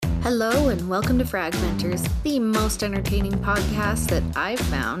Hello and welcome to Fragmenters, the most entertaining podcast that I've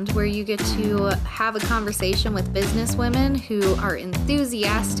found, where you get to have a conversation with businesswomen who are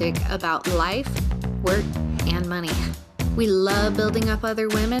enthusiastic about life, work, and money. We love building up other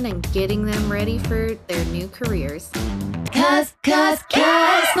women and getting them ready for their new careers. Cause,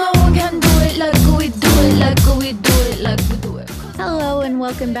 no one can do it like we do it, like we do it, like we do it. Hello and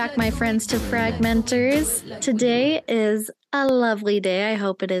welcome back, my friends, to Fragmenters. Today is a lovely day. I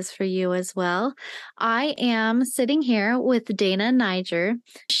hope it is for you as well. I am sitting here with Dana Neiger.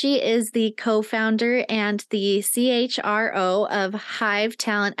 She is the co-founder and the CHRO of HIVE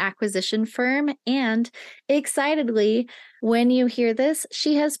talent acquisition firm. And excitedly, when you hear this,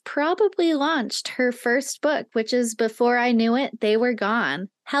 she has probably launched her first book, which is Before I Knew It, They Were Gone.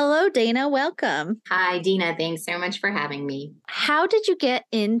 Hello, Dana. Welcome. Hi, Dina. Thanks so much for having me. How did you get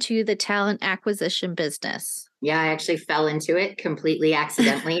into the talent acquisition business? Yeah, I actually fell into it completely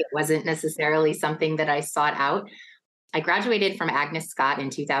accidentally. It wasn't necessarily something that I sought out. I graduated from Agnes Scott in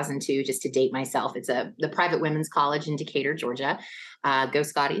 2002, just to date myself. It's the private women's college in Decatur, Georgia. Go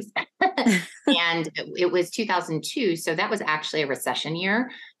Scotties. And it was 2002. So that was actually a recession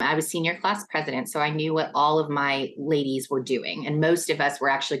year. I was senior class president. So I knew what all of my ladies were doing. And most of us were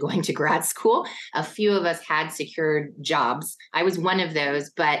actually going to grad school. A few of us had secured jobs. I was one of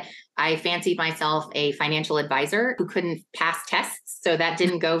those, but I fancied myself a financial advisor who couldn't pass tests. So that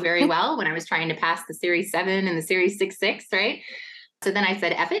didn't go very well when I was trying to pass the Series 7 and the Series 6, right? So then I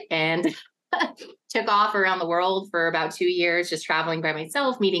said, F it, and took off around the world for about 2 years, just traveling by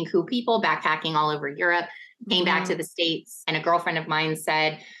myself, meeting cool people, backpacking all over Europe, came back to the States. And a girlfriend of mine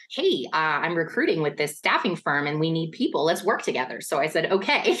said, hey, I'm recruiting with this staffing firm and we need people. Let's work together. So I said,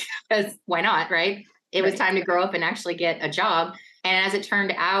 okay, because why not, right? It was time to grow up and actually get a job. And as it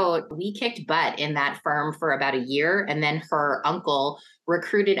turned out, we kicked butt in that firm for about a year. And then her uncle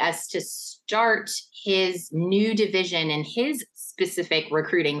recruited us to start his new division in his specific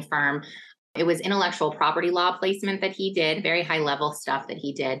recruiting firm. It was intellectual property law placement that he did, very high level stuff that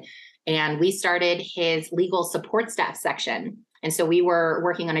he did. And we started his legal support staff section. And so we were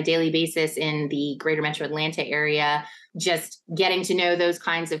working on a daily basis in the greater metro Atlanta area, just getting to know those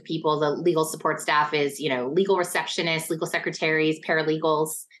kinds of people. The legal support staff is, legal receptionists, legal secretaries,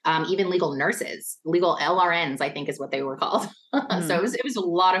 paralegals, even legal nurses, legal LRNs, I think is what they were called. So it was a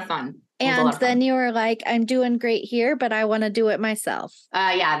lot of fun. And then you were like, I'm doing great here, but I want to do it myself.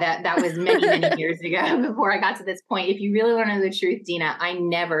 Yeah, that was many, many years ago before I got to this point. If you really want to know the truth, Dina, I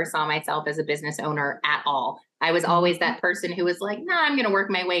never saw myself as a business owner at all. I was always that person who was like, I'm going to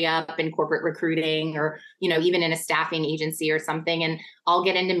work my way up in corporate recruiting or, even in a staffing agency or something. And I'll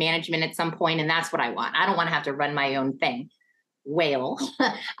get into management at some point. And that's what I want. I don't want to have to run my own thing. Well,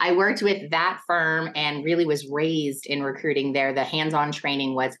 I worked with that firm and really was raised in recruiting there. The hands-on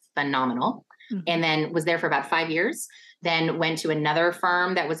training was phenomenal. And then was there for about 5 years. Then went to another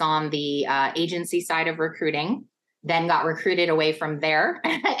firm that was on the agency side of recruiting. Then got recruited away from there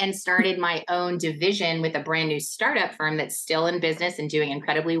and started my own division with a brand new startup firm that's still in business and doing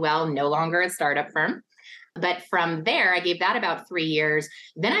incredibly well, no longer a startup firm. But from there, I gave that about 3 years.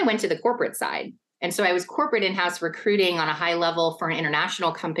 Then I went to the corporate side. And so I was corporate in-house recruiting on a high level for an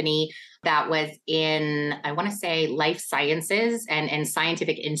international company that was in, I want to say, life sciences and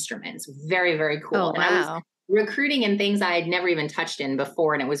scientific instruments. Very, very cool. Oh, wow. And I was recruiting in things I had never even touched in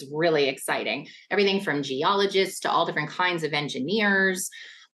before. And it was really exciting. Everything from geologists to all different kinds of engineers,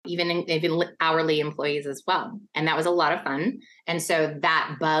 even hourly employees as well. And that was a lot of fun. And so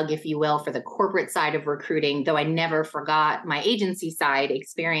that bug, if you will, for the corporate side of recruiting, though I never forgot my agency side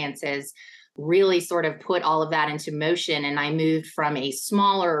experiences, really sort of put all of that into motion. And I moved from a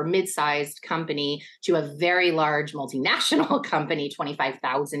smaller or mid-sized company to a very large multinational company,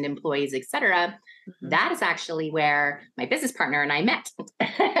 25,000 employees, et cetera. That is actually where my business partner and I met.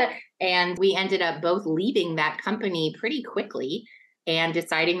 And we ended up both leaving that company pretty quickly and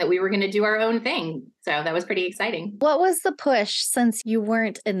deciding that we were going to do our own thing. So that was pretty exciting. What was the push, since you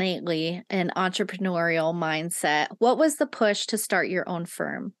weren't innately an entrepreneurial mindset? What was the push to start your own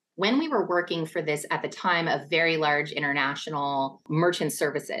firm? When we were working for this, at the time, a very large international merchant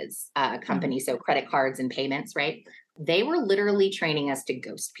services company, so credit cards and payments, right? They were literally training us to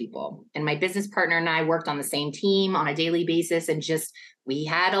ghost people. And my business partner and I worked on the same team on a daily basis, and we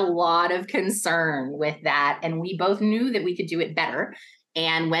had a lot of concern with that. And we both knew that we could do it better.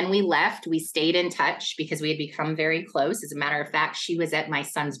 And when we left, we stayed in touch because we had become very close. As a matter of fact, she was at my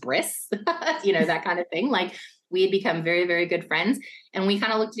son's bris, that kind of thing. Like, we had become very, very good friends, and we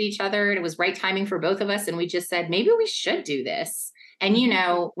kind of looked at each other, and it was right timing for both of us. And we just said, maybe we should do this. And,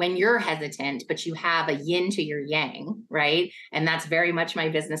 when you're hesitant, but you have a yin to your yang, right? And that's very much my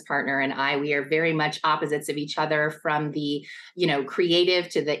business partner and I, we are very much opposites of each other from the, creative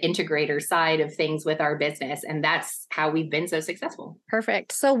to the integrator side of things with our business. And that's how we've been so successful.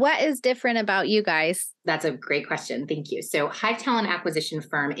 Perfect. So what is different about you guys? That's a great question. Thank you. So Hive Talent Acquisition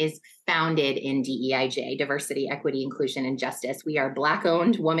Firm is founded in DEIJ, Diversity, Equity, Inclusion, and Justice. We are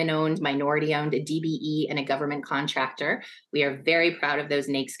Black-owned, woman-owned, minority-owned, a DBE, and a government contractor. We are very proud of those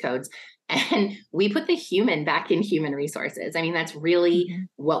NAICS codes. And we put the human back in human resources. I mean, that's really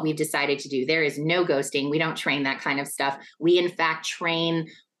what we've decided to do. There is no ghosting. We don't train that kind of stuff. We, in fact, train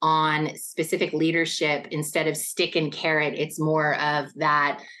on specific leadership instead of stick and carrot. It's more of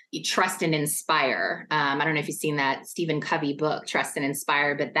that trust and inspire. I don't know if you've seen that Stephen Covey book, Trust and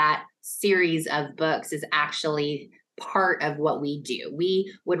Inspire, but that series of books is actually part of what we do.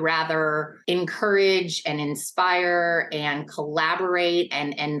 We would rather encourage and inspire and collaborate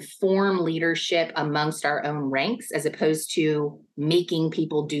and form leadership amongst our own ranks, as opposed to making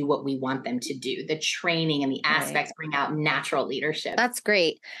people do what we want them to do. The training and the aspects bring out natural leadership. That's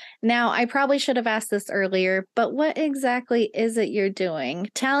great. Now, I probably should have asked this earlier, but what exactly is it you're doing?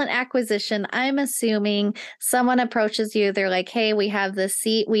 Talent acquisition, I'm assuming someone approaches you, they're like, hey, we have this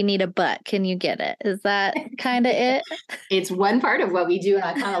seat, we need a butt. Can you get it? Is that kind of it? It's one part of what we do. And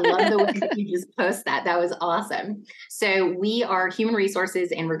I kind of love the way that you just post that. That was awesome. So we are human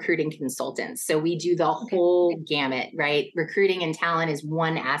resources and recruiting consultants. So we do the whole gamut, right? Recruiting and talent is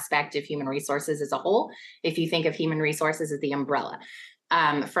one aspect of human resources as a whole. If you think of human resources as the umbrella.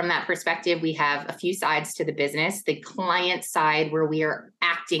 From that perspective, we have a few sides to the business. The client side, where we are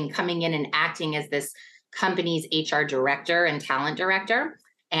coming in and acting as this company's HR director and talent director,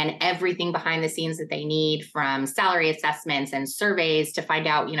 and everything behind the scenes that they need, from salary assessments and surveys to find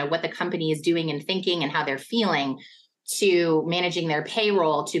out, what the company is doing and thinking and how they're feeling, to managing their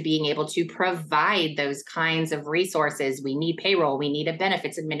payroll, to being able to provide those kinds of resources. We need payroll. We need a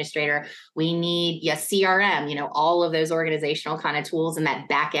benefits administrator. We need a CRM, all of those organizational kind of tools in that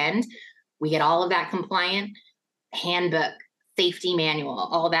back end. We get all of that compliant, handbook, safety manual,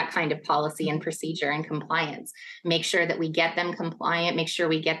 all that kind of policy and procedure and compliance. Make sure that we get them compliant, make sure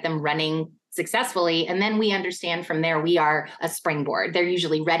we get them running successfully. And then we understand from there, we are a springboard. They're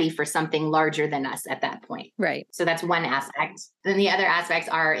usually ready for something larger than us at that point. Right. So that's one aspect. Then the other aspects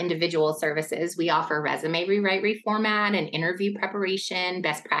are individual services. We offer resume rewrite, reformat, and interview preparation,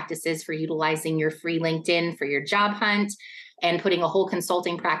 best practices for utilizing your free LinkedIn for your job hunt, and putting a whole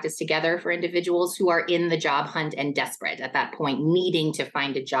consulting practice together for individuals who are in the job hunt and desperate at that point, needing to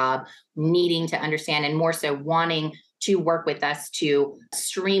find a job, needing to understand, and more so wanting to work with us to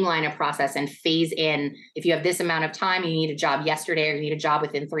streamline a process and phase in. If you have this amount of time, you need a job yesterday, or you need a job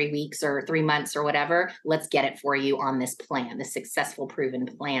within 3 weeks or 3 months or whatever, let's get it for you on this plan, the successful proven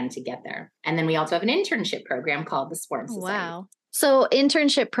plan to get there. And then we also have an internship program called the Swarm Society. Wow. So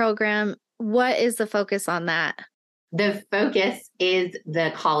internship program, what is the focus on that? The focus is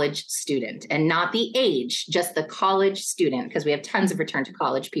the college student, and not the age, just the college student, because we have tons of return to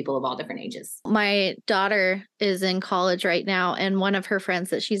college people of all different ages. My daughter is in college right now, and one of her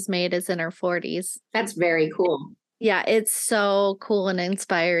friends that she's made is in her 40s. That's very cool. Yeah, it's so cool and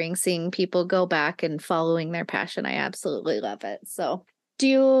inspiring seeing people go back and following their passion. I absolutely love it. So, do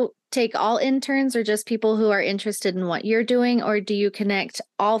you take all interns or just people who are interested in what you're doing, or do you connect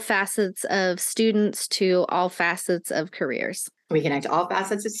all facets of students to all facets of careers? We connect all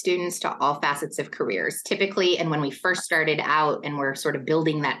facets of students to all facets of careers. Typically, and when we first started out and we're sort of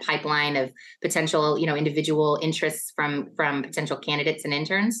building that pipeline of potential, individual interests from potential candidates and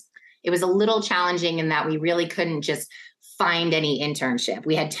interns, it was a little challenging in that we really couldn't just find any internship.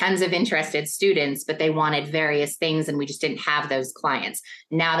 We had tons of interested students, but they wanted various things, and we just didn't have those clients.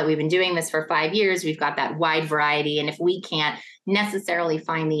 Now that we've been doing this for 5 years, we've got that wide variety. And if we can't necessarily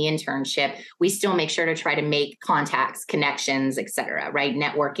find the internship, we still make sure to try to make contacts, connections, et cetera, right?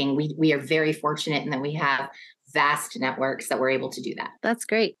 Networking. We are very fortunate in that we have vast networks that we're able to do that. That's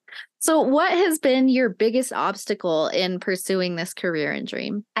great. So what has been your biggest obstacle in pursuing this career and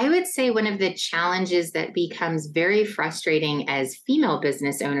dream? I would say one of the challenges that becomes very frustrating as female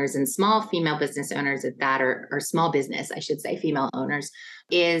business owners, and small female business owners at that, or small business, I should say, female owners,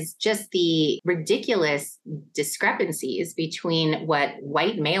 is just the ridiculous discrepancies between what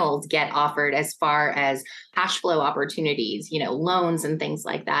white males get offered as far as cash flow opportunities, loans and things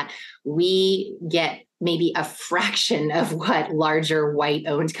like that. We get maybe a fraction of what larger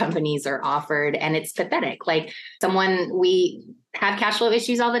white-owned companies are offered. And it's pathetic. Like we have cash flow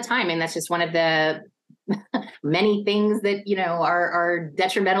issues all the time. And that's just one of the many things that, are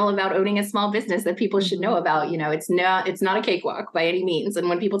detrimental about owning a small business that people should know about. It's not a cakewalk by any means. And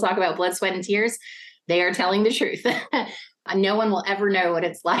when people talk about blood, sweat, and tears, they are telling the truth. No one will ever know what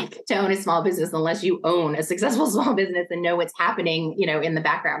it's like to own a small business unless you own a successful small business and know what's happening, in the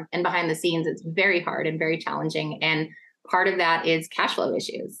background and behind the scenes. It's very hard and very challenging. And part of that is cash flow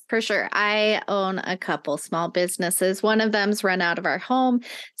issues. For sure. I own a couple small businesses. One of them's run out of our home.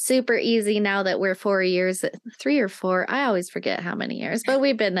 Super easy now that we're 4 years, 3 or 4. I always forget how many years, but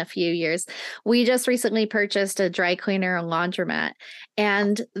we've been a few years. We just recently purchased a dry cleaner and laundromat.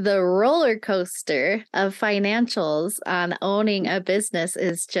 And the roller coaster of financials on owning a business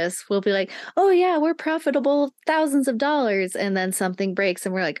is just, we'll be like, oh yeah, we're profitable thousands of dollars. And then something breaks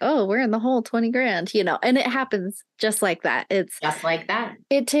and we're like, oh, we're in the hole 20 grand, and it happens just like that. It's just like that.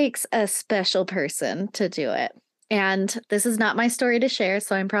 It takes a special person to do it. And this is not my story to share,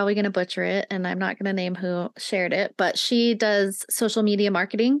 so I'm probably going to butcher it and I'm not going to name who shared it, but she does social media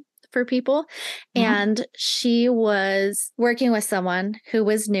marketing for people. And she was working with someone who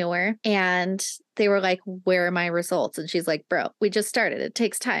was newer and they were like, where are my results? And she's like, bro, we just started. It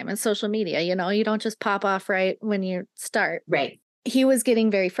takes time and social media, you don't just pop off right when you start. Right. He was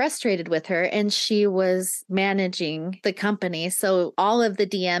getting very frustrated with her and she was managing the company. So all of the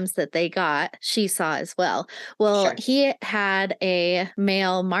DMs that they got, she saw as well. Well, Sure. He had a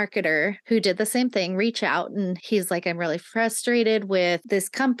male marketer who did the same thing, reach out. And he's like, I'm really frustrated with this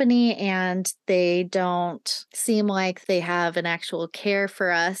company and they don't seem like they have an actual care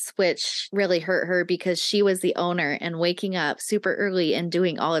for us, which really hurt her because she was the owner and waking up super early and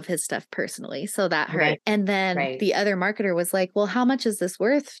doing all of his stuff personally. So that hurt. Right. And then the other marketer was like, well, how much is this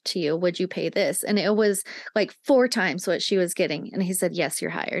worth to you? Would you pay this? And it was like 4 times what she was getting. And he said, yes, you're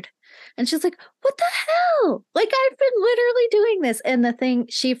hired. And she's like, what the hell? Like, I've been literally doing this. And the thing,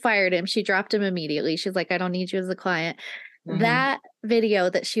 she fired him. She dropped him immediately. She's like, I don't need you as a client. That video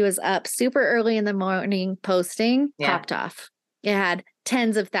that she was up super early in the morning posting popped off. It had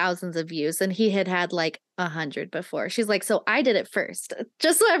tens of thousands of views and he had like 100 before. She's like, so I did it first.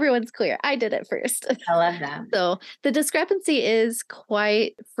 Just so everyone's clear, I did it first. I love that. So the discrepancy is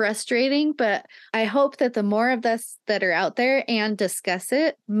quite frustrating, but I hope that the more of us that are out there and discuss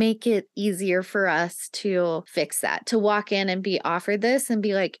it, make it easier for us to fix that, to walk in and be offered this and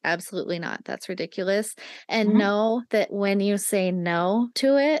be like, absolutely not. That's ridiculous. And know that when you say no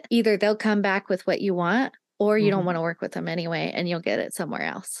to it, either they'll come back with what you want or you don't want to work with them anyway, and you'll get it somewhere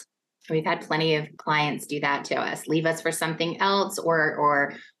else. We've had plenty of clients do that to us, leave us for something else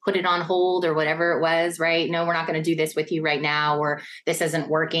or put it on hold or whatever it was, right? No, we're not going to do this with you right now, or this isn't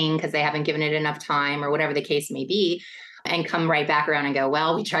working because they haven't given it enough time or whatever the case may be, and come right back around and go,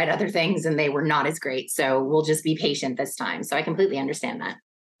 well, we tried other things and they were not as great. So we'll just be patient this time. So I completely understand that.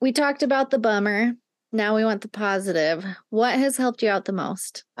 We talked about the bummer. Now we want the positive. What has helped you out the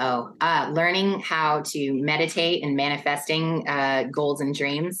most? Learning how to meditate and manifesting goals and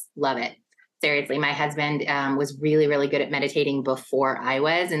dreams. Love it. Seriously, my husband was really, really good at meditating before I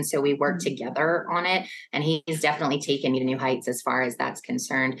was. And so we worked together on it. And he's definitely taken me to new heights as far as that's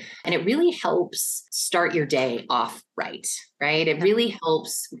concerned. And it really helps start your day off right? It really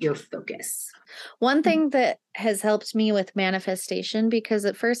helps your focus. One thing that has helped me with manifestation, because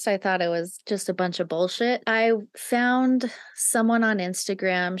at first I thought it was just a bunch of bullshit. I found someone on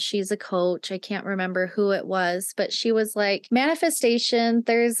Instagram. She's a coach. I can't remember who it was, but she was like, manifestation,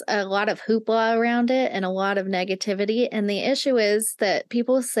 there's a lot of hoopla around it and a lot of negativity. And the issue is that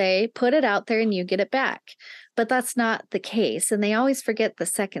people say, put it out there and you get it back. But that's not the case. And they always forget the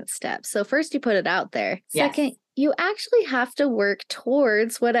second step. So first you put it out there. Second, you actually have to work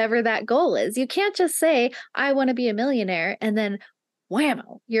towards whatever that goal is. You can't just say, I want to be a millionaire, and then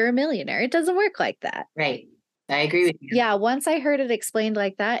whammo, you're a millionaire. It doesn't work like that. Right. I agree with you. Yeah. Once I heard it explained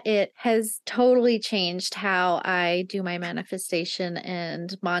like that, it has totally changed how I do my manifestation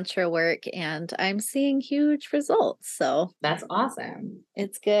and mantra work. And I'm seeing huge results. So that's awesome.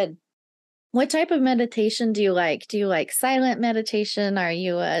 It's good. What type of meditation do you like? Do you like silent meditation? Are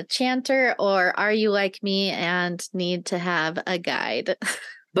you a chanter, or are you like me and need to have a guide?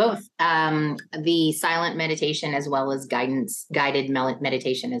 Both. The silent meditation as well as guided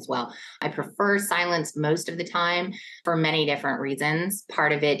meditation as well. I prefer silence most of the time for many different reasons.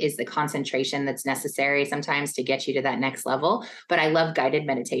 Part of it is the concentration that's necessary sometimes to get you to that next level, but I love guided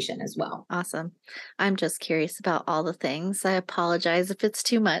meditation as well. Awesome. I'm just curious about all the things. I apologize if it's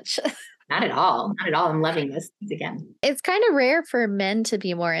too much. Not at all. Not at all. I'm loving this again. It's kind of rare for men to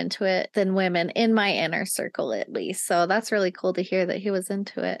be more into it than women in my inner circle, at least. So that's really cool to hear that he was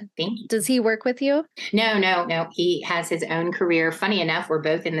into it. Thank you. Does he work with you? No. He has his own career. Funny enough, we're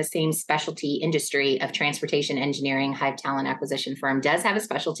both in the same specialty industry of transportation engineering. HIVE talent acquisition firm does have a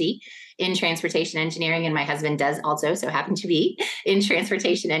specialty in transportation engineering. And my husband does also so happen to be in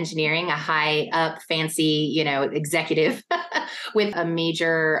transportation engineering, a high up fancy, executive with a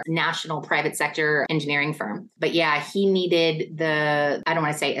major national private sector engineering firm. But yeah, he needed I don't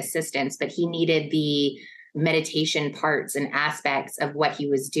want to say assistance, but he needed the meditation parts and aspects of what he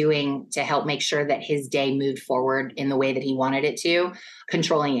was doing to help make sure that his day moved forward in the way that he wanted it to,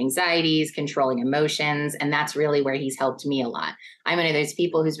 controlling anxieties, controlling emotions. And that's really where he's helped me a lot. I'm one of those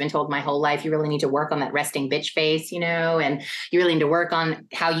people who's been told my whole life, you really need to work on that resting bitch face, and you really need to work on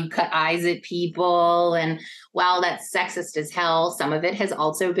how you cut eyes at people. And while that's sexist as hell, some of it has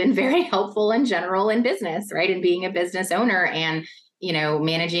also been very helpful in general in business, right? And being a business owner and,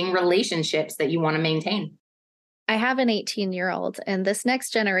 managing relationships that you want to maintain. I have an 18-year-old, and this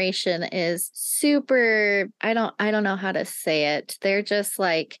next generation is super, I don't know how to say it. They're just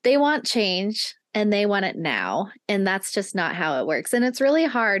like, they want change and they want it now. And that's just not how it works. And it's really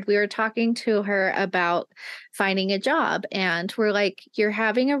hard. We were talking to her about finding a job, and we're like, you're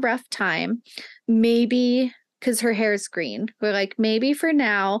having a rough time. Maybe, because her hair is green. We're like, maybe for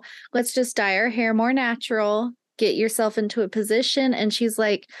now, let's just dye our hair more natural, get yourself into a position. And she's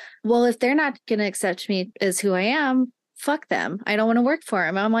like, well, if they're not going to accept me as who I am, fuck them. I don't want to work for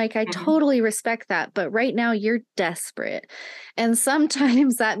them. I'm like, I totally respect that. But right now you're desperate. And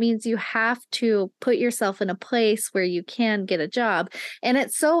sometimes that means you have to put yourself in a place where you can get a job. And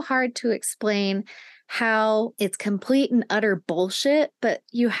it's so hard to explain how it's complete and utter bullshit, but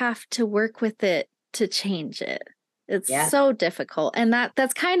you have to work with it to change it. It's so difficult. And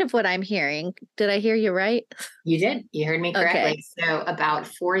that's kind of what I'm hearing. Did I hear you right? You did. You heard me correctly. Okay. So about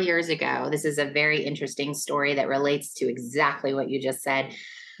 4 years ago, this is a very interesting story that relates to exactly what you just said.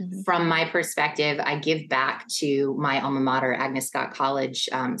 Mm-hmm. From my perspective, I give back to my alma mater, Agnes Scott College.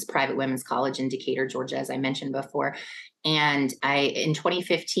 It's a private women's college in Decatur, Georgia, as I mentioned before. And in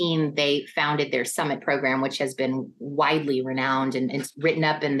 2015, they founded their summit program, which has been widely renowned and it's written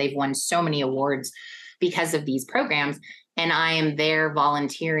up, and they've won so many awards because of these programs. And I am there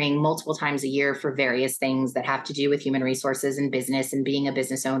volunteering multiple times a year for various things that have to do with human resources and business and being a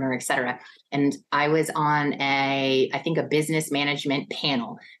business owner, et cetera. And I was on a business management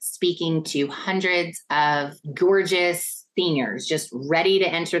panel speaking to hundreds of gorgeous seniors just ready to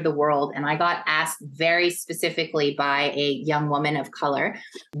enter the world. And I got asked very specifically by a young woman of color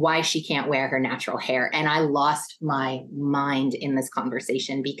why she can't wear her natural hair. And I lost my mind in this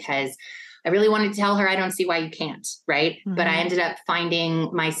conversation because I really wanted to tell her, I don't see why you can't, right? Mm-hmm. But I ended up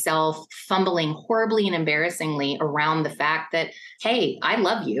finding myself fumbling horribly and embarrassingly around the fact that, hey, I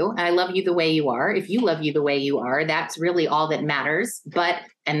love you. And I love you the way you are. If you love you the way you are, that's really all that matters.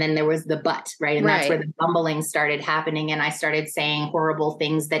 And then there was the but, right? And that's where the bumbling started happening. And I started saying horrible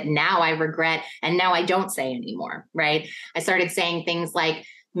things that now I regret and now I don't say anymore, right? I started saying things like,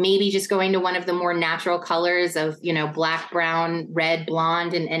 maybe just going to one of the more natural colors of, black, brown, red,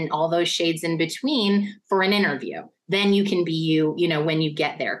 blonde, and all those shades in between for an interview. Then you can be you, when you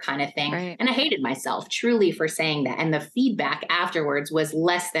get there kind of thing. Right. And I hated myself truly for saying that. And the feedback afterwards was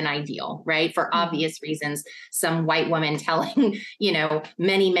less than ideal, right? For obvious reasons, some white woman telling,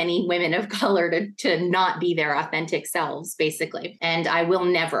 many, many women of color to not be their authentic selves, basically. And I will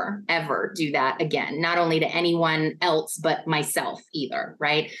never, ever do that again, not only to anyone else, but myself either,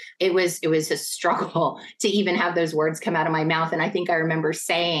 right? It was a struggle to even have those words come out of my mouth. And I think I remember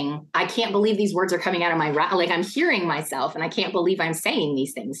saying, I can't believe these words are coming out of my mouth. Like I'm hearing myself and I can't believe I'm saying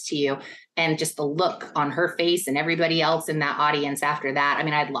these things to you. And just the look on her face and everybody else in that audience after that. I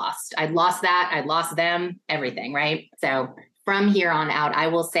mean, I'd lost that. I'd lost them, everything. Right. So from here on out, I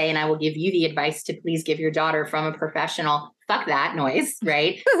will say, and I will give you the advice to please give your daughter from a professional, fuck that noise,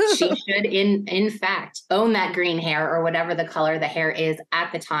 right? She should in fact own that green hair or whatever the color the hair is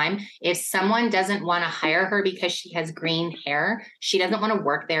at the time. If someone doesn't want to hire her because she has green hair, she doesn't want to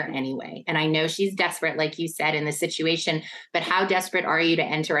work there anyway. And I know she's desperate, like you said, in this situation, but how desperate are you to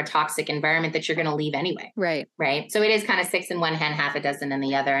enter a toxic environment that you're going to leave anyway? Right. Right. So it is kind of 6 in one hand, half a dozen in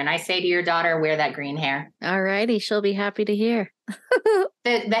the other. And I say to your daughter, wear that green hair. All righty. She'll be happy to hear.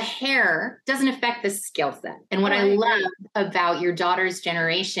 The hair doesn't affect the skill set. And what I love about your daughter's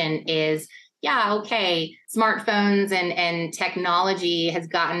generation is, yeah, okay, smartphones and technology has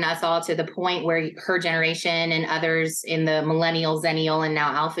gotten us all to the point where her generation and others in the millennial, zennial, and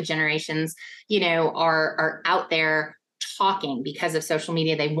now alpha generations, are out there talking because of social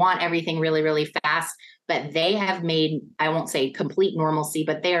media. They want everything really, really fast, but they have made, I won't say complete normalcy,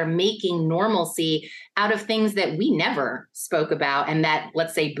 but they are making normalcy out of things that we never spoke about. And that,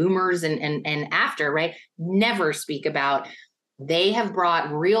 let's say, boomers and after, right, never speak about. They have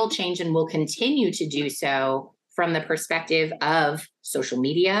brought real change and will continue to do so from the perspective of social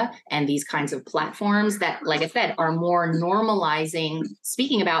media and these kinds of platforms that, like I said, are more normalizing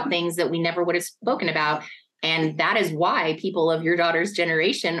speaking about things that we never would have spoken about. And that is why people of your daughter's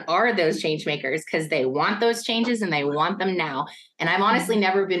generation are those change makers, because they want those changes and they want them now. And I've honestly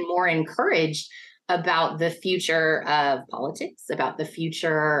never been more encouraged about the future of politics, about the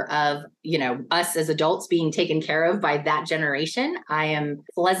future of, us as adults being taken care of by that generation. I am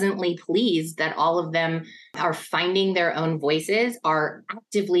pleasantly pleased that all of them are finding their own voices, are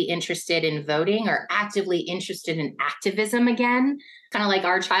actively interested in voting, are actively interested in activism again, kind of like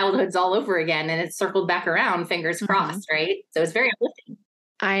our childhoods all over again. And it's circled back around, fingers crossed, right? So it's very uplifting.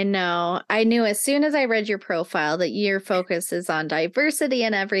 I know. I knew as soon as I read your profile that your focus is on diversity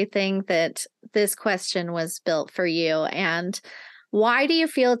and everything, that this question was built for you. And why do you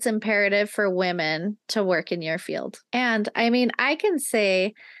feel it's imperative for women to work in your field? And I mean, I can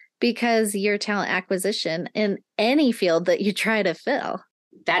say because you're talent acquisition in any field that you try to fill.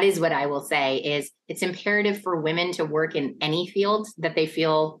 That is what I will say is it's imperative for women to work in any field that they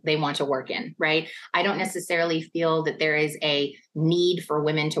feel they want to work in, right? I don't necessarily feel that there is a need for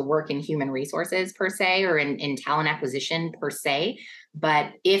women to work in human resources per se, or in talent acquisition per se.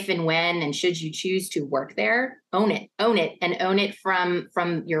 But if and when and should you choose to work there, own it, and own it from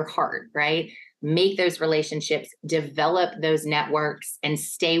your heart, right? Make those relationships, develop those networks, and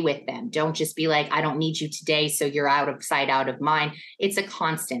stay with them. Don't just be like, I don't need you today, so you're out of sight, out of mind. It's a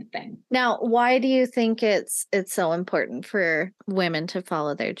constant thing. Now, why do you think it's so important for women to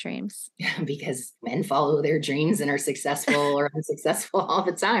follow their dreams? Because men follow their dreams and are successful or unsuccessful all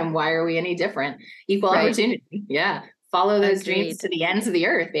the time. Why are we any different? Equal opportunity. Yeah. Follow those dreams to the ends of the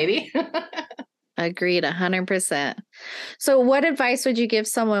earth, baby. Agreed, 100%. So what advice would you give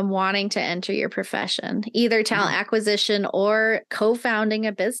someone wanting to enter your profession, either talent acquisition or co-founding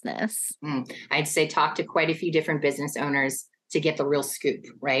a business? I'd say talk to quite a few different business owners to get the real scoop,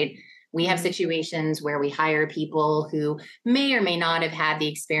 right? We have situations where we hire people who may or may not have had the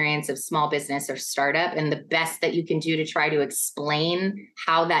experience of small business or startup. And the best that you can do to try to explain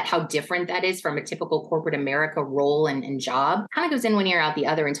how different that is from a typical corporate America role and job kind of goes in one ear out the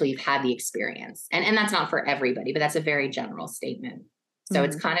other until you've had the experience. And that's not for everybody, but that's a very general statement. So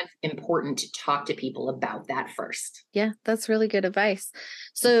it's kind of important to talk to people about that first. Yeah, that's really good advice.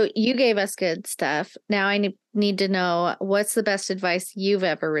 So you gave us good stuff. Now I need to know, what's the best advice you've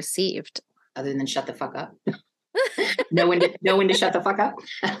ever received? Other than shut the fuck up. Know when to shut the fuck up.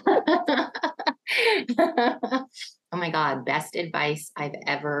 Oh my God, best advice I've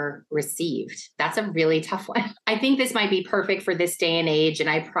ever received. That's a really tough one. I think this might be perfect for this day and age. And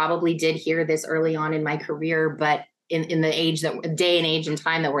I probably did hear this early on in my career, but in the day and age and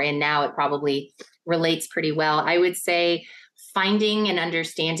time that we're in now, it probably relates pretty well. I would say finding and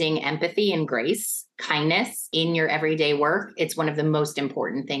understanding empathy and grace, kindness in your everyday work. It's one of the most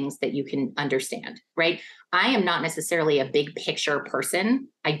important things that you can understand, right? I am not necessarily a big picture person.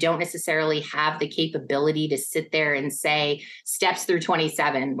 I don't necessarily have the capability to sit there and say steps through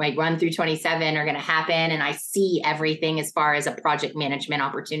 27, like run through 27 are going to happen. And I see everything as far as a project management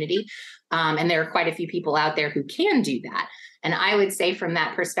opportunity. And there are quite a few people out there who can do that. And I would say from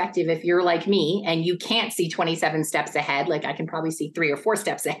that perspective, if you're like me and you can't see 27 steps ahead, like I can probably see 3 or 4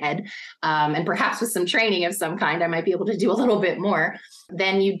 steps ahead, and perhaps with some training of some kind, I might be able to do a little bit more,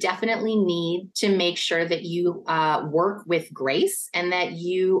 then you definitely need to make sure that you work with grace and that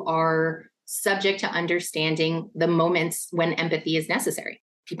you are subject to understanding the moments when empathy is necessary.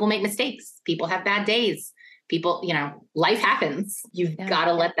 People make mistakes. People have bad days. People, life happens. You've got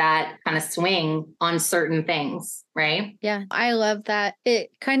to let that kind of swing on certain things, right? Yeah, I love that.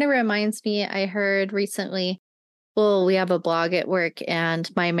 It kind of reminds me, I heard recently, well, we have a blog at work and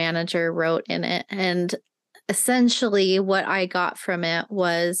my manager wrote in it. And essentially what I got from it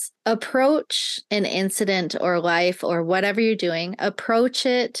was approach an incident or life or whatever you're doing, approach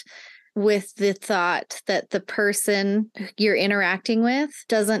it with the thought that the person you're interacting with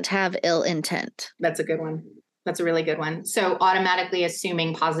doesn't have ill intent. That's a good one. That's a really good one. So automatically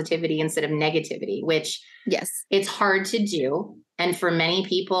assuming positivity instead of negativity, which it's hard to do. And for many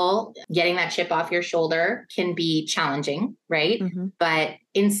people, getting that chip off your shoulder can be challenging, right? But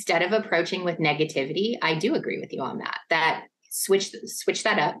instead of approaching with negativity, I do agree with you on that switch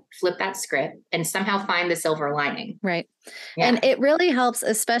that up, flip that script, and somehow find the silver lining. Right. Yeah. And it really helps,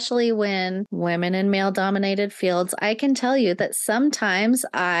 especially when women in male dominated fields. I can tell you that sometimes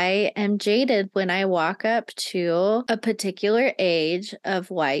I am jaded when I walk up to a particular age of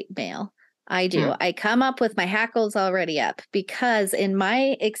white male. I do. I come up with my hackles already up because in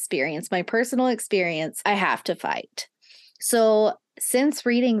my experience, my personal experience, I have to fight. So since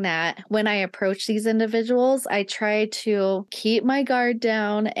reading that, when I approach these individuals, I try to keep my guard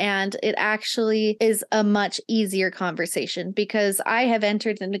down, and it actually is a much easier conversation because I have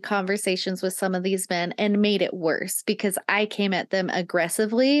entered into conversations with some of these men and made it worse because I came at them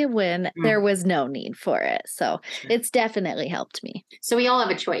aggressively when there was no need for it. So it's definitely helped me. So we all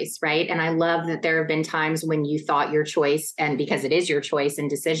have a choice, right? And I love that there have been times when you thought your choice, and because it is your choice and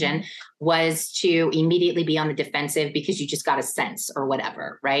decision, was to immediately be on the defensive because you just got a sense or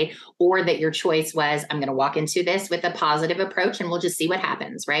whatever, right? Or that your choice was, I'm going to walk into this with a positive approach and we'll just see what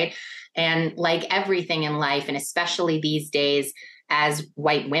happens, right? And like everything in life, and especially these days as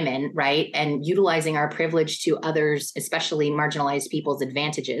white women, right? And utilizing our privilege to others, especially marginalized people's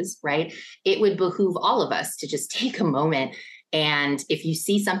advantages, right? It would behoove all of us to just take a moment. And if you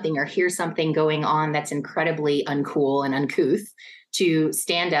see something or hear something going on that's incredibly uncool and uncouth, to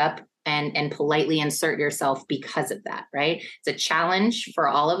stand up and politely insert yourself because of that, right? It's a challenge for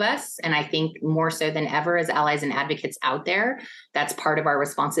all of us. And I think more so than ever as allies and advocates out there, that's part of our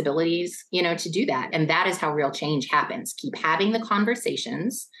responsibilities, to do that. And that is how real change happens. Keep having the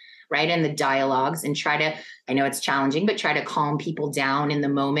conversations, right? And the dialogues, and I know it's challenging, but try to calm people down in the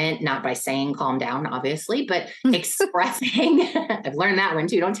moment, not by saying calm down, obviously, but expressing. I've learned that one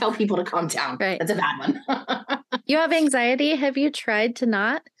too. Don't tell people to calm down. Right. That's a bad one. You have anxiety. Have you tried to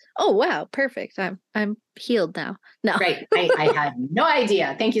not? Oh, wow. Perfect. I'm healed now. No. Right. I had no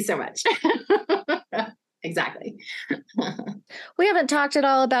idea. Thank you so much. Exactly. We haven't talked at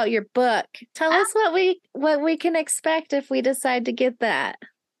all about your book. Tell us what we can expect if we decide to get that.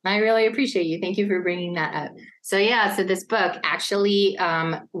 I really appreciate you. Thank you for bringing that up. So this book actually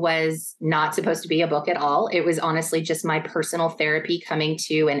was not supposed to be a book at all. It was honestly just my personal therapy coming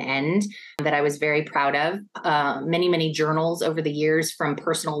to an end that I was very proud of. Many, many journals over the years from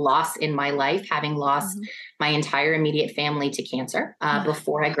personal loss in my life, having lost my entire immediate family to cancer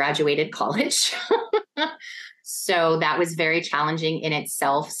before I graduated college. So that was very challenging in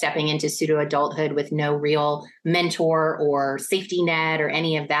itself, stepping into pseudo adulthood with no real mentor or safety net or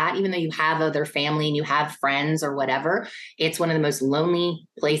any of that. Even though you have other family and you have friends or whatever, it's one of the most lonely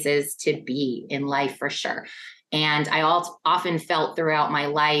places to be in life for sure. And I often felt throughout my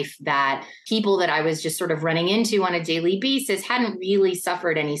life that people that I was just sort of running into on a daily basis hadn't really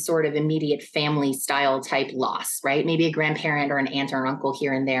suffered any sort of immediate family style type loss, right? Maybe a grandparent or an aunt or uncle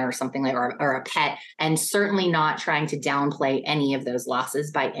here and there or something like, or a pet, and certainly not trying to downplay any of those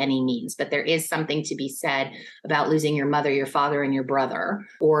losses by any means. But there is something to be said about losing your mother, your father, and your brother,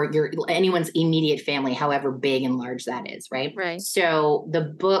 or anyone's immediate family, however big and large that is, right? Right. So the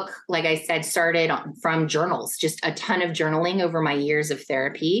book, like I said, started from journals. Just a ton of journaling over my years of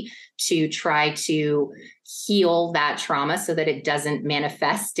therapy to try to heal that trauma so that it doesn't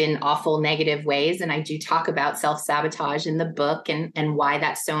manifest in awful negative ways. And I do talk about self-sabotage in the book and why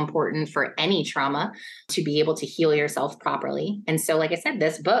that's so important for any trauma to be able to heal yourself properly. And so, like I said,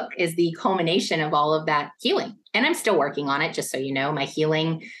 this book is the culmination of all of that healing. And I'm still working on it, just so you know. My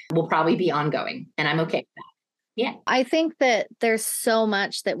healing will probably be ongoing, and I'm okay with that. Yeah. I think that there's so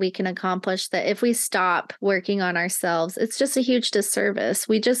much that we can accomplish that if we stop working on ourselves, it's just a huge disservice.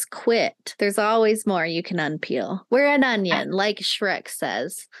 We just quit. There's always more you can unpeel. We're an onion, like Shrek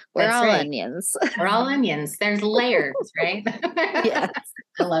says. We're That's all right. onions. We're all onions. There's layers, right? Yes.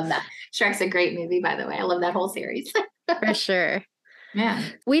 I love that. Shrek's a great movie, by the way. I love that whole series. For sure. Yeah.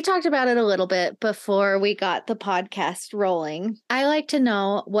 We talked about it a little bit before we got the podcast rolling. I like to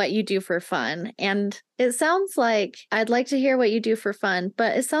know what you do for fun. And it sounds like I'd like to hear what you do for fun,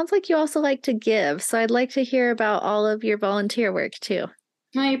 but it sounds like you also like to give. So I'd like to hear about all of your volunteer work too.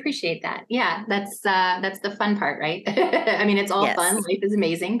 I appreciate that. Yeah, that's the fun part, right? I mean, it's all fun. Life is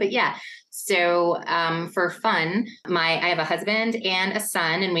amazing, but yeah. So for fun, I have a husband and a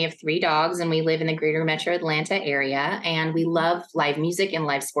son, and we have 3 dogs, and we live in the greater metro Atlanta area. And we love live music and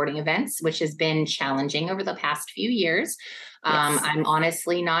live sporting events, which has been challenging over the past few years. I'm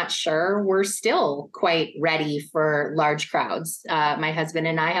honestly not sure we're still quite ready for large crowds. My husband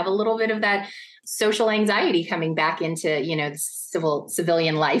and I have a little bit of that social anxiety coming back into,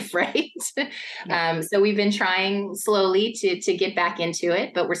 civilian life, right? So we've been trying slowly to get back into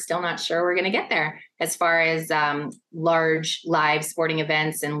it, but we're still not sure sure we're going to get there as far as large live sporting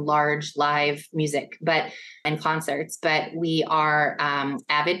events and large live music, and concerts. But we are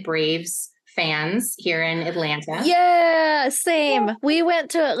avid Braves fans here in Atlanta. Yeah, same. We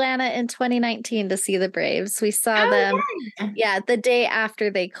went to Atlanta in 2019 to see the Braves. We saw them, the day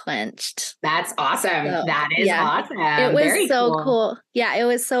after they clinched. That's awesome. So, that is awesome. It was Very so cool. Yeah, it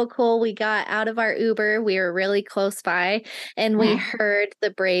was so cool. We got out of our Uber. We were really close by, and we heard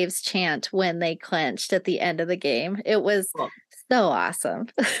the Braves chant when they clinched at the end of the game. It was so awesome.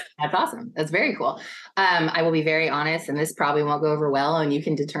 That's awesome. That's very cool. I will be very honest, and this probably won't go over well, and you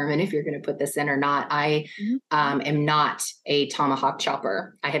can determine if you're going to put this in or not. I am not a tomahawk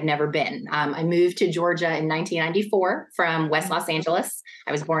chopper. I have never been. I moved to Georgia in 1994 from West Los Angeles.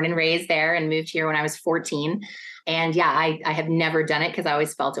 I was born and raised there and moved here when I was 14. And I have never done it because I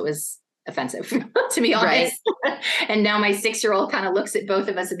always felt it was offensive, to be honest. And now my 6-year-old kind of looks at both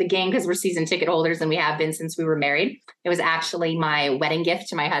of us at the game because we're season ticket holders and we have been since we were married. It was actually my wedding gift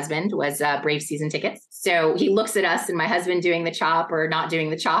to my husband was Brave season tickets. So he looks at us and my husband doing the chop or not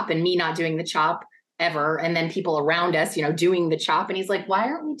doing the chop and me not doing the chop ever. And then people around us, doing the chop. And he's like, why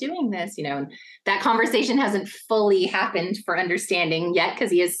aren't we doing this? And that conversation hasn't fully happened for understanding yet because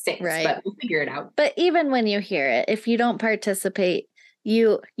he is 6, but we'll figure it out. But even when you hear it, if you don't participate,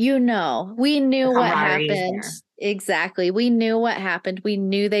 we knew what happened. Exactly. We knew what happened. We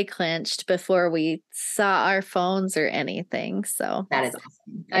knew they clinched before we saw our phones or anything. So that is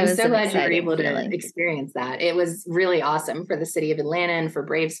awesome. I'm so glad you were able to experience that. It was really awesome for the city of Atlanta and for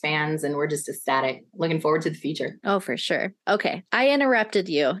Braves fans. And we're just ecstatic. Looking forward to the future. Oh, for sure. Okay. I interrupted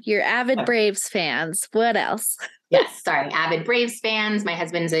you. You're avid Braves fans. What else? Yes, sorry. Avid Braves fans. My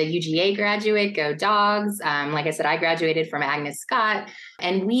husband's a UGA graduate. Go Dogs. Like I said, I graduated from Agnes Scott,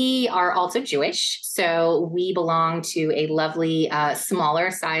 and we are also Jewish. So we belong to a lovely,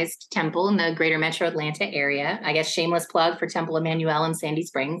 smaller sized temple in the greater metro Atlanta area. I guess shameless plug for Temple Emmanuel in Sandy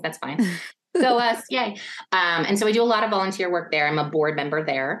Springs. That's fine. Go us, yay. And so I do a lot of volunteer work there. I'm a board member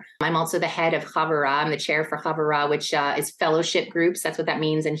there. I'm also the head of HIVE. I'm the chair for HIVE, which is fellowship groups. That's what that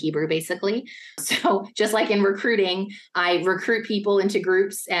means in Hebrew, basically. So just like in recruiting, I recruit people into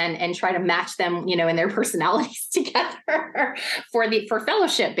groups and try to match them, in their personalities together for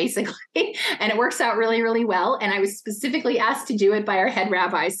fellowship, basically. And it works out really, really well. And I was specifically asked to do it by our head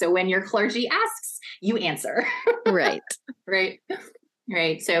rabbi. So when your clergy asks, you answer. Right.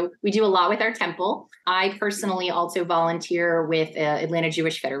 Right. So we do a lot with our temple. I personally also volunteer with Atlanta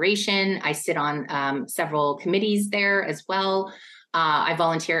Jewish Federation. I sit on several committees there as well. I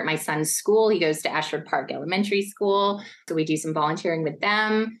volunteer at my son's school. He goes to Ashford Park Elementary School. So we do some volunteering with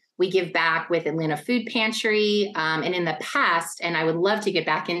them. We give back with Atlanta Food Pantry. And in the past, and I would love to get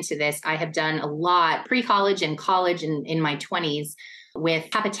back into this, I have done a lot pre-college and college in my 20s with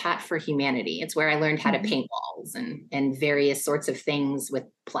Habitat for Humanity. It's where I learned how to paint walls and various sorts of things with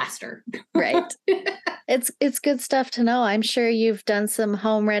plaster. Right. It's good stuff to know. I'm sure you've done some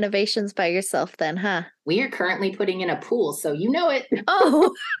home renovations by yourself then, huh? We are currently putting in a pool, so you know it.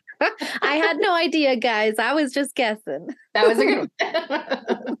 Oh, I had no idea, guys. I was just guessing. That was a good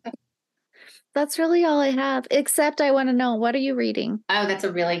one. That's really all I have, except I want to know, what are you reading? Oh, that's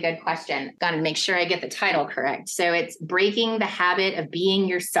a really good question. Got to make sure I get the title correct. So it's Breaking the Habit of Being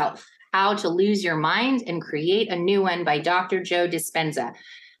Yourself, How to Lose Your Mind and Create a New One by Dr. Joe Dispenza.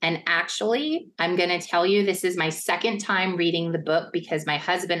 And actually, I'm going to tell you, this is my second time reading the book because my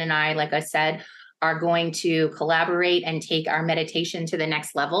husband and I, like I said, are going to collaborate and take our meditation to the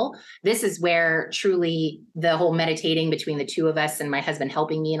next level. This is where truly the whole meditating between the two of us and my husband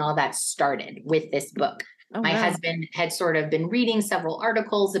helping me and all that started with this book. Oh, my husband had sort of been reading several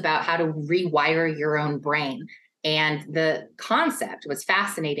articles about how to rewire your own brain. And the concept was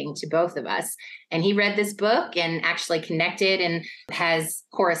fascinating to both of us. And he read this book and actually connected and has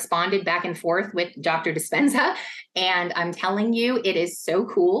corresponded back and forth with Dr. Dispenza. And I'm telling you, it is so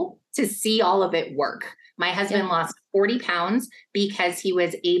cool to see all of it work. My husband lost 40 pounds because he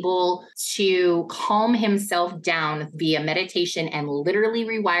was able to calm himself down via meditation and literally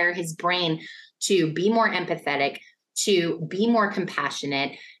rewire his brain to be more empathetic, to be more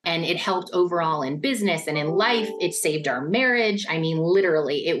compassionate. And it helped overall in business and in life. It saved our marriage. I mean,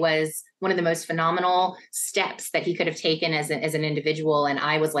 literally, it was one of the most phenomenal steps that he could have taken as an individual. And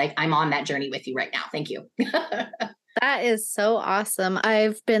I was like, I'm on that journey with you right now. Thank you. That is so awesome.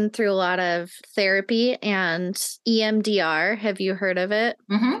 I've been through a lot of therapy and EMDR. Have you heard of it?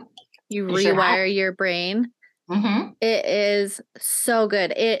 Mm-hmm. You rewire your brain. Mm-hmm. It is so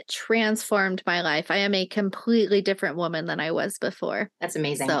good. It transformed my life. I am a completely different woman than I was before. That's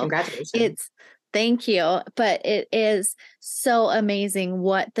amazing. So congratulations. Thank you. But it is so amazing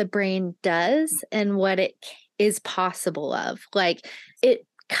what the brain does and what it is possible of. Like, it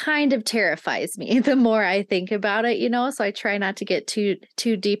kind of terrifies me the more I think about it, so I try not to get too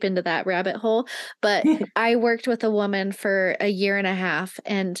deep into that rabbit hole. But I worked with a woman for a year and a half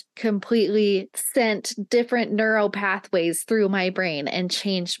and completely sent different neural pathways through my brain and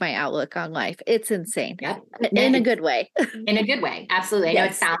changed my outlook on life. It's insane. Yep. In a good way. In a good way. Absolutely. I know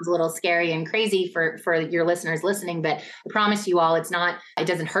it Yes. sounds a little scary and crazy for your listeners listening, but I promise you all, it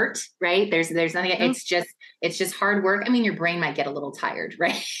doesn't hurt, right? There's nothing, No. it's just hard work. I mean, your brain might get a little tired,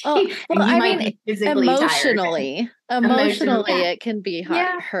 right? Oh, And well, you I might mean, be physically tired. emotionally, yeah. it can be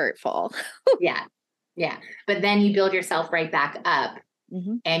Yeah. hurtful. Yeah. Yeah. But then you build yourself right back up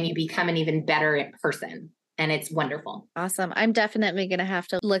Mhm. and you become an even better person. And it's wonderful. Awesome. I'm definitely going to have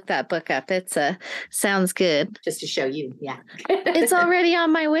to look that book up. Sounds good. Just to show you. Yeah. It's already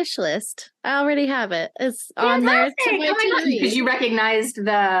on my wish list. I already have it. It's on there to Fantastic. my Oh my God. to-read. Because you recognized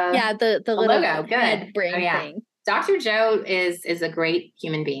the Yeah, the little logo. Good. head brain Oh, yeah. thing. Dr. Joe is a great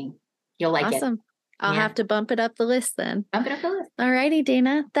human being. You'll like it. Awesome. I'll Yeah. have to bump it up the list then. Bump it up the list. All righty,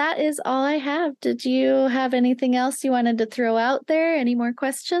 Dana. That is all I have. Did you have anything else you wanted to throw out there? Any more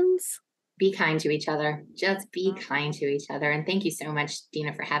questions? Be kind to each other. Just be kind to each other. And thank you so much,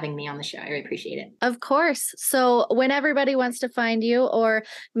 Dina, for having me on the show. I really appreciate it. Of course. So when everybody wants to find you or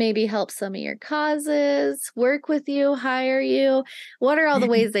maybe help some of your causes, work with you, hire you, what are all the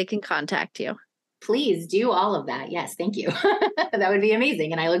ways they can contact you? Please do all of that. Yes, thank you. That would be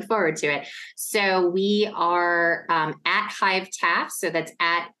amazing. And I look forward to it. So we are at HIVE TAF. So that's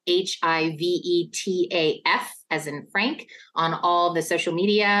at HIVETAF as in Frank on all the social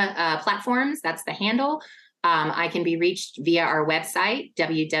media platforms. That's the handle. I can be reached via our website,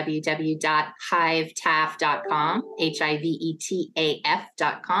 www.hivetaf.com,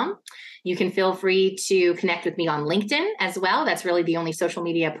 HIVETAF.com. You can feel free to connect with me on LinkedIn as well. That's really the only social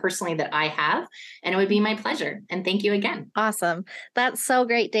media personally that I have. And it would be my pleasure. And thank you again. Awesome. That's so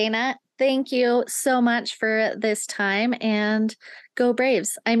great, Dana. Thank you so much for this time and go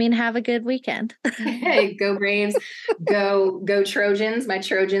Braves. I mean, have a good weekend. Hey, go Braves, go Trojans. My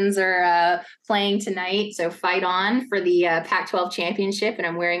Trojans are playing tonight. So fight on for the Pac-12 championship. And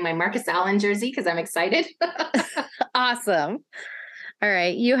I'm wearing my Marcus Allen jersey because I'm excited. Awesome. All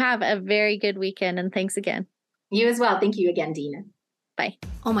right. You have a very good weekend and thanks again. You as well. Thank you again, Dina. Bye.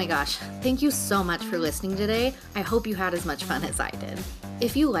 Oh my gosh. Thank you so much for listening today. I hope you had as much fun as I did.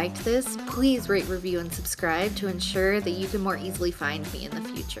 If you liked this, please rate, review, and subscribe to ensure that you can more easily find me in the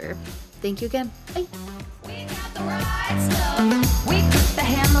future. Thank you again. Bye. We got the right stuff. We put the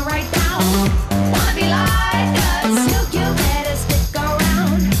hammer right down. Wanna be like us.